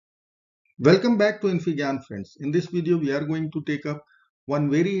Welcome back to Infigyan friends. In this video, we are going to take up one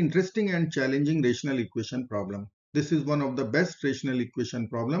very interesting and challenging rational equation problem. This is one of the best rational equation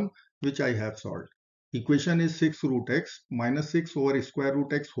problem which I have solved. Equation is 6 root x minus 6 over square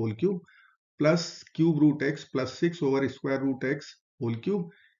root x whole cube plus cube root x plus 6 over square root x whole cube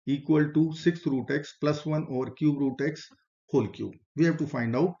equal to 6 root x plus 1 over cube root x whole cube. We have to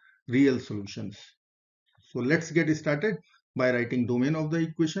find out real solutions. So let's get started by writing domain of the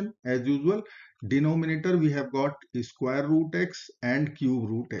equation. As usual, denominator we have got square root x and cube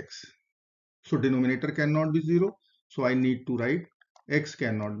root x. So denominator cannot be 0. So I need to write x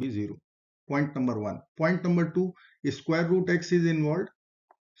cannot be 0. Point number 1. Point number 2, square root x is involved.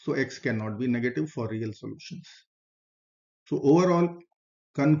 So x cannot be negative for real solutions. So overall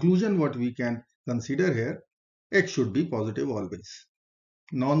conclusion what we can consider here, x should be positive always.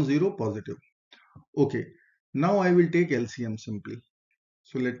 Non-zero positive. Okay. Now I will take LCM simply.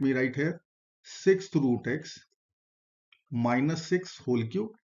 So let me write here 6th root x minus 6 whole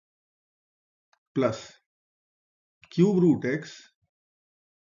cube plus cube root x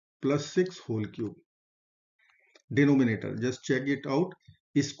plus 6 whole cube. Denominator, just check it out,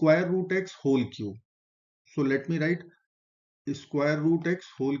 square root x whole cube. So let me write square root x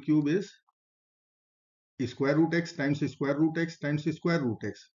whole cube is square root x times square root x times square root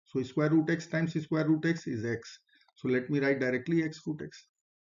x. So square root x times square root x is x. So let me write directly x root x.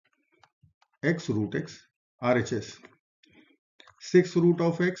 X root x RHS. 6 root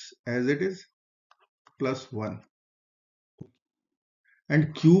of x as it is plus 1.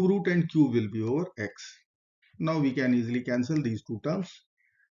 And cube root and cube will be over x. Now we can easily cancel these two terms.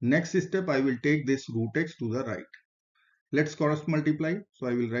 Next step, I will take this root x to the right. Let's cross multiply. So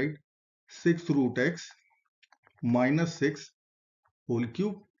I will write 6 root x minus 6 whole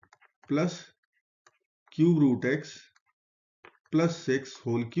cube plus cube root x plus 6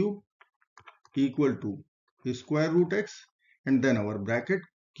 whole cube equal to square root x and then our bracket,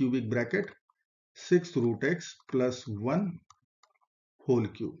 cubic bracket, 6 root x plus 1 whole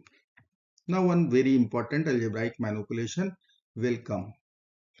cube. Now one very important algebraic manipulation will come.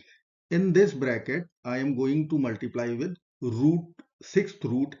 In this bracket, I am going to multiply with root 6th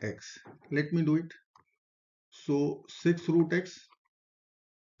root x. Let me do it. So 6 root x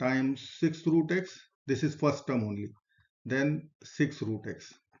times 6 root x. This is first term only. Then 6 root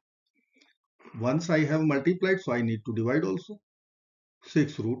x. Once I have multiplied, so I need to divide also.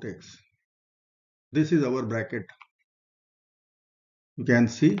 6 root x. This is our bracket. You can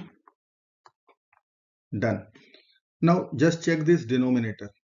see. Done. Now just check this denominator.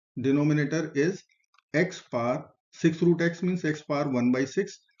 Denominator is x power 6 root x means x power 1 by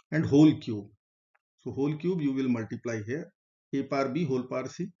 6 and whole cube. So whole cube you will multiply here, a power b whole power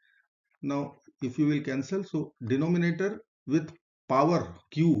c. Now if you will cancel, so denominator with power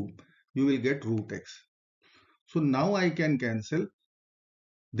cube you will get root x. So now I can cancel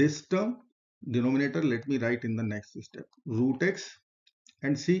this term, denominator, let me write in the next step, root x,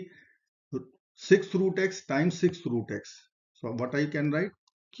 and see 6 root x times 6 root x. So what I can write,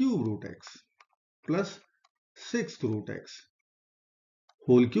 cube root x plus 6 root x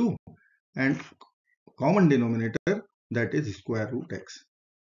whole cube and common denominator, that is square root x.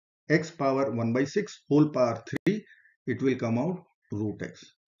 X power 1 by 6 whole power 3, it will come out root x.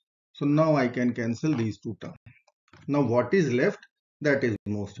 So now I can cancel these two terms. Now what is left, that is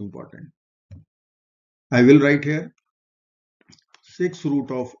most important. I will write here 6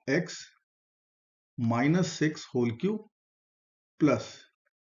 root of x minus 6 whole cube plus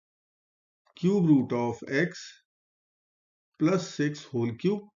cube root of x plus 6 whole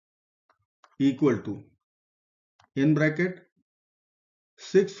cube equal to, in bracket,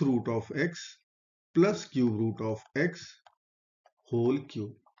 6 root of x plus cube root of x whole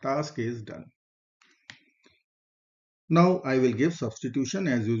cube. Task is done. Now I will give substitution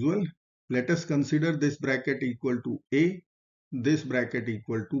as usual. Let us consider this bracket equal to a, this bracket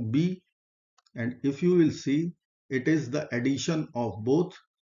equal to b, and if you will see, it is the addition of both.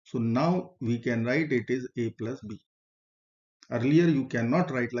 So now we can write it is a plus b. Earlier you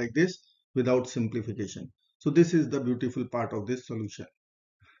cannot write like this without simplification. So this is the beautiful part of this solution.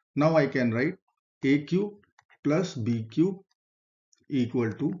 Now I can write a cube plus b cube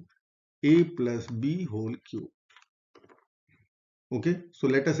equal to a plus b whole cube. Okay, so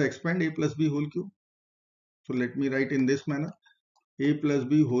let us expand a plus b whole cube. So let me write in this manner, a plus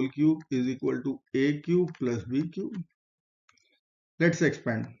b whole cube is equal to a cube plus b cube. Let's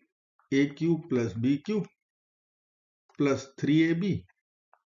expand, a cube plus b cube plus 3ab,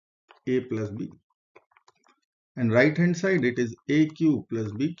 a plus b, and right hand side it is a cube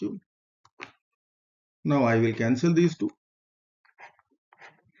plus b cube. Now I will cancel these two.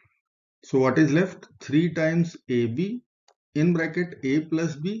 So what is left? 3 times AB in bracket A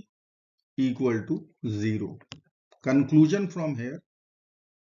plus B equal to 0. Conclusion from here,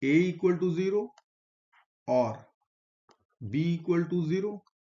 A equal to 0 or B equal to 0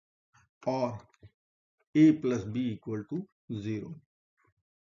 or A plus B equal to 0.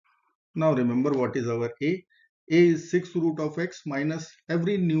 Now remember what is our A. A is 6 root of x minus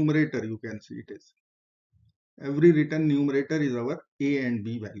every numerator, you can see it is. Every written numerator is our A and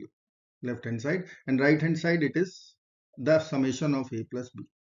B value. Left hand side, and right hand side it is the summation of A plus B.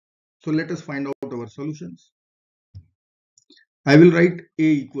 So let us find out our solutions. I will write A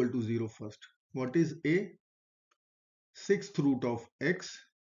equal to 0 first. What is A? 6th root of x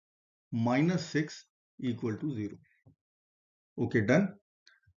minus 6 equal to 0. Okay, done.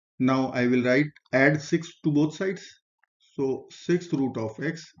 Now I will write add 6 to both sides. So 6th root of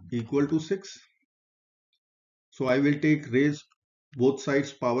x equal to 6. So I will take raise both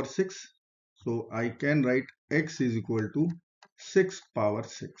sides power 6. So I can write x is equal to 6 power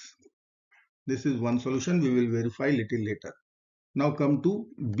 6. This is one solution. We will verify little later. Now come to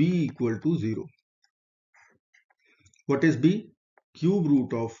b equal to 0. What is b? Cube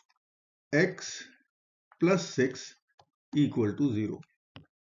root of x plus 6 equal to 0.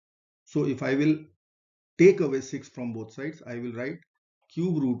 So if I will take away 6 from both sides, I will write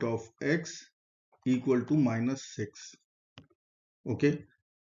cube root of x equal to minus 6. Okay.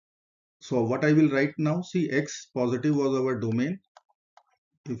 So what I will write now, see x positive was our domain.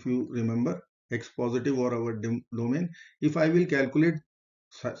 If you remember, x positive or our domain. If I will calculate,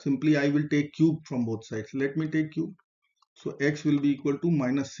 simply I will take cube from both sides. Let me take cube. So x will be equal to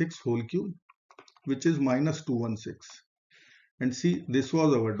minus 6 whole cube, which is minus 216. And see, this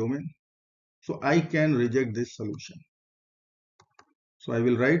was our domain. So I can reject this solution. So I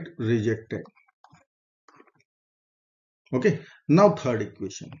will write rejected. Okay. Now third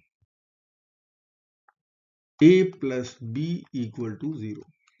equation. A plus B equal to 0.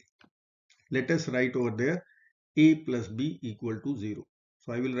 Let us write over there A plus B equal to 0.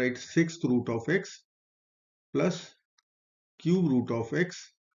 So I will write 6th root of x plus cube root of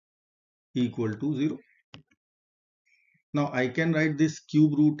x equal to 0. Now I can write this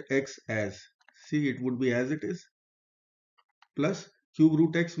cube root x as, see, it would be as it is, plus cube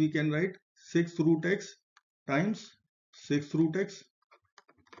root x we can write 6th root x times 6th root x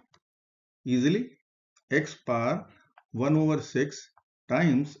easily, x power 1 over 6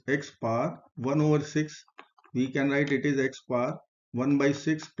 times x power 1 over 6. We can write it is x power 1 by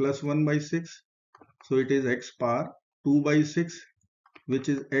 6 plus 1 by 6. So it is x power 2 by 6, which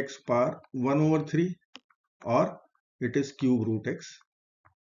is x power 1 over 3, or it is cube root x.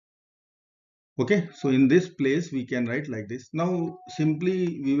 Okay, so in this place we can write like this. Now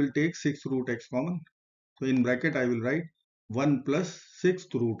simply we will take 6th root x common. So in bracket I will write 1 plus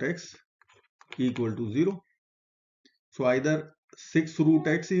 6th root x equal to 0. So either 6th root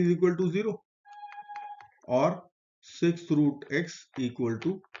x is equal to 0 or 6th root x equal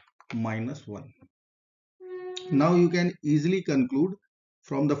to minus 1. Now you can easily conclude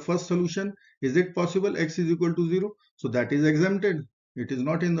from the first solution, is it possible x is equal to 0? So that is exempted. It is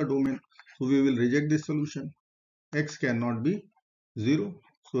not in the domain. So we will reject this solution. X cannot be 0.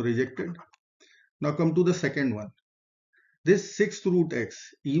 So rejected. Now come to the second one. This 6th root x,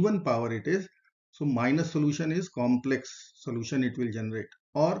 even power it is. So minus solution is complex solution it will generate.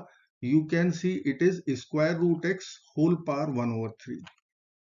 Or you can see it is square root x whole power 1 over 3,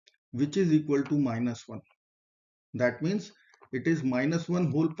 which is equal to minus 1. That means it is minus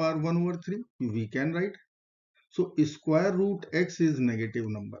 1 whole power 1 over 3. We can write. So square root x is negative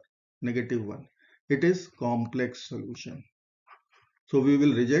number, negative 1. It is complex solution. So we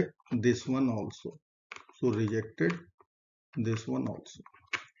will reject this one also. So rejected this one also.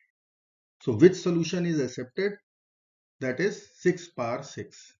 So which solution is accepted? That is 6 power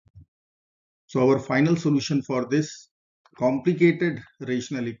 6. So our final solution for this complicated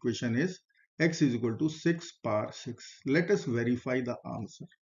rational equation is x is equal to 6 power 6. Let us verify the answer.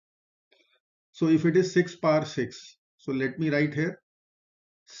 So if it is 6 power 6, so let me write here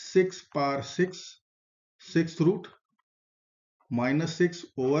 6 power 6, 6th root minus 6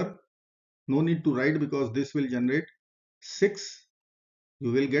 over, no need to write because this will generate 6.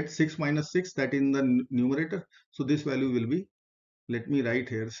 You will get 6 minus 6, that in the numerator. So this value will be, let me write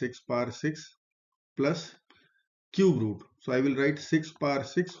here 6 power 6 plus cube root. So I will write 6 power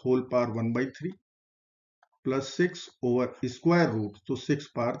 6 whole power 1 by 3 plus 6 over square root. So 6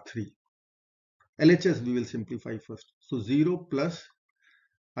 power 3. LHS we will simplify first. So 0 plus,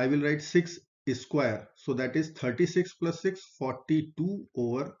 I will write 6 square. So that is 36 plus 6, 42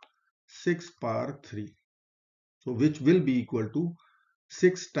 over 6 power 3. So which will be equal to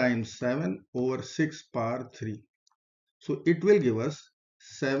 6 times 7 over 6 power 3. So it will give us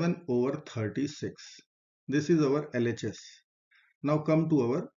 7 over 36. This is our LHS. Now come to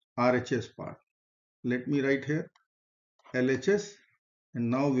our RHS part. Let me write here LHS, and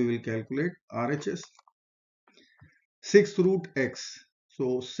now we will calculate RHS. 6 root x.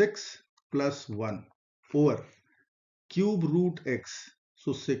 So 6 plus 1 over cube root x.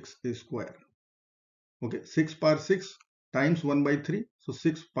 So 6 is square. Okay, 6 power 6 times 1 by 3. So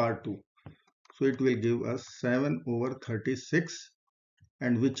 6 power 2. So it will give us 7 over 36,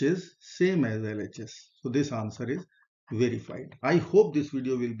 and which is same as LHS. So this answer is verified. I hope this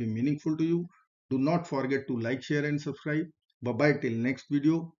video will be meaningful to you. Do not forget to like, share and subscribe. Bye bye till next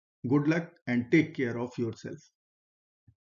video. Good luck and take care of yourself.